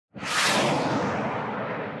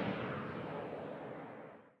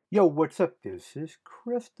Yo, what's up? This is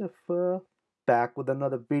Christopher back with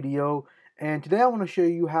another video, and today I want to show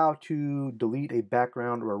you how to delete a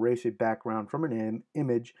background or erase a background from an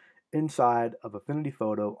image inside of Affinity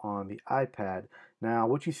Photo on the iPad. Now,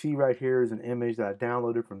 what you see right here is an image that I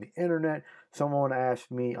downloaded from the internet. Someone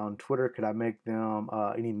asked me on Twitter, could I make them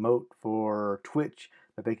an emote for Twitch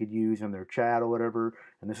that they could use in their chat or whatever,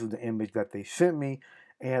 and this is the image that they sent me.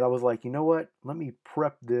 And I was like, you know what? Let me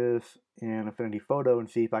prep this in Affinity Photo and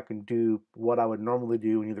see if I can do what I would normally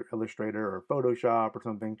do in either Illustrator or Photoshop or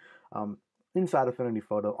something inside Affinity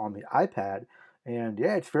Photo on the iPad. And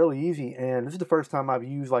yeah, it's fairly easy. And this is the first time I've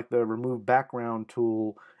used like the remove background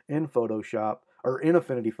tool in Photoshop or in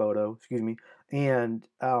Affinity Photo, excuse me. And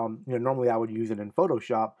normally I would use it in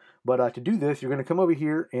Photoshop, but to do this, you're going to come over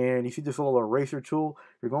here and you see this little eraser tool.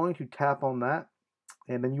 You're going to tap on that,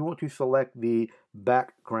 and then you want to select the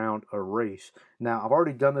background erase. Now, I've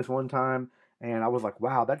already done this one time, and I was like,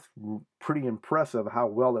 wow, that's pretty impressive how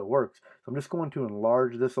well it works. So I'm just going to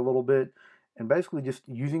enlarge this a little bit, and basically just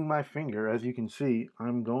using my finger, as you can see,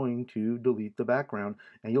 I'm going to delete the background.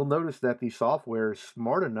 And you'll notice that the software is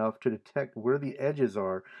smart enough to detect where the edges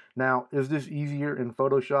are. Now, is this easier in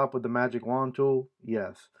Photoshop with the magic wand tool?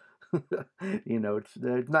 Yes.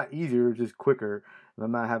 It's not easier, it's just quicker.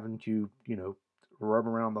 I'm not having to, rub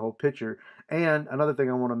around the whole picture. And another thing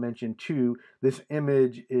I want to mention too, this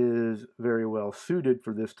image is very well suited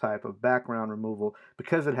for this type of background removal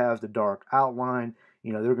because it has the dark outline.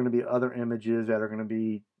 There are going to be other images that are going to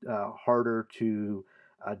be harder to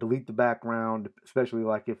delete the background, especially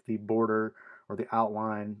like if the border or the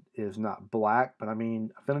outline is not black. But I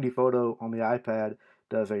mean, Affinity Photo on the iPad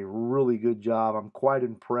does a really good job. I'm quite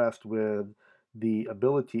impressed with the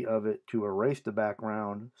ability of it to erase the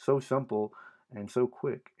background. So simple and so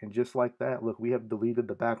quick. And just like that, look, we have deleted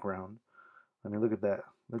the background. I mean, look at that.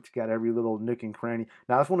 It's got every little nook and cranny.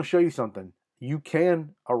 Now, I just want to show you something. You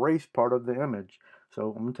can erase part of the image.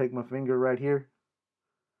 So I'm going to take my finger right here.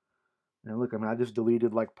 And look, I mean, I just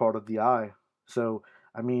deleted like part of the eye. So,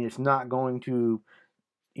 I mean, it's not going to,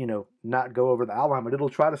 not go over the outline, but it'll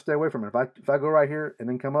try to stay away from it. If I go right here and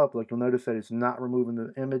then come up, like you'll notice that it's not removing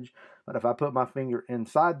the image. But if I put my finger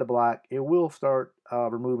inside the black, it will start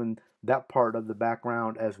removing that part of the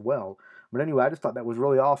background as well. But anyway, I just thought that was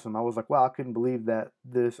really awesome. I was like, wow, I couldn't believe that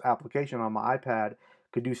this application on my iPad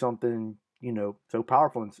could do something, so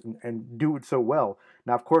powerful and do it so well.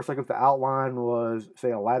 Now, of course, like if the outline was, say,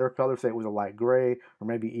 a lighter color, say it was a light gray or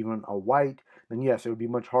maybe even a white, then yes, it would be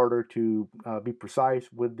much harder to be precise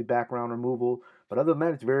with the background removal. But other than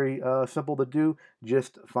that, it's very simple to do.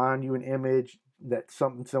 Just find you an image that's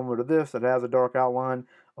something similar to this that has a dark outline,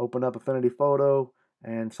 open up Affinity Photo,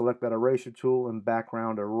 and select that eraser tool and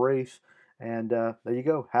background erase. And there you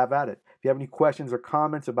go, have at it. If you have any questions or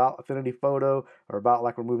comments about Affinity Photo or about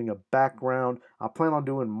like removing a background, I plan on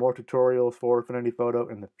doing more tutorials for Affinity Photo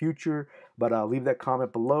in the future, but leave that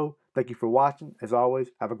comment below. Thank you for watching. As always,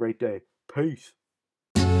 have a great day. Peace.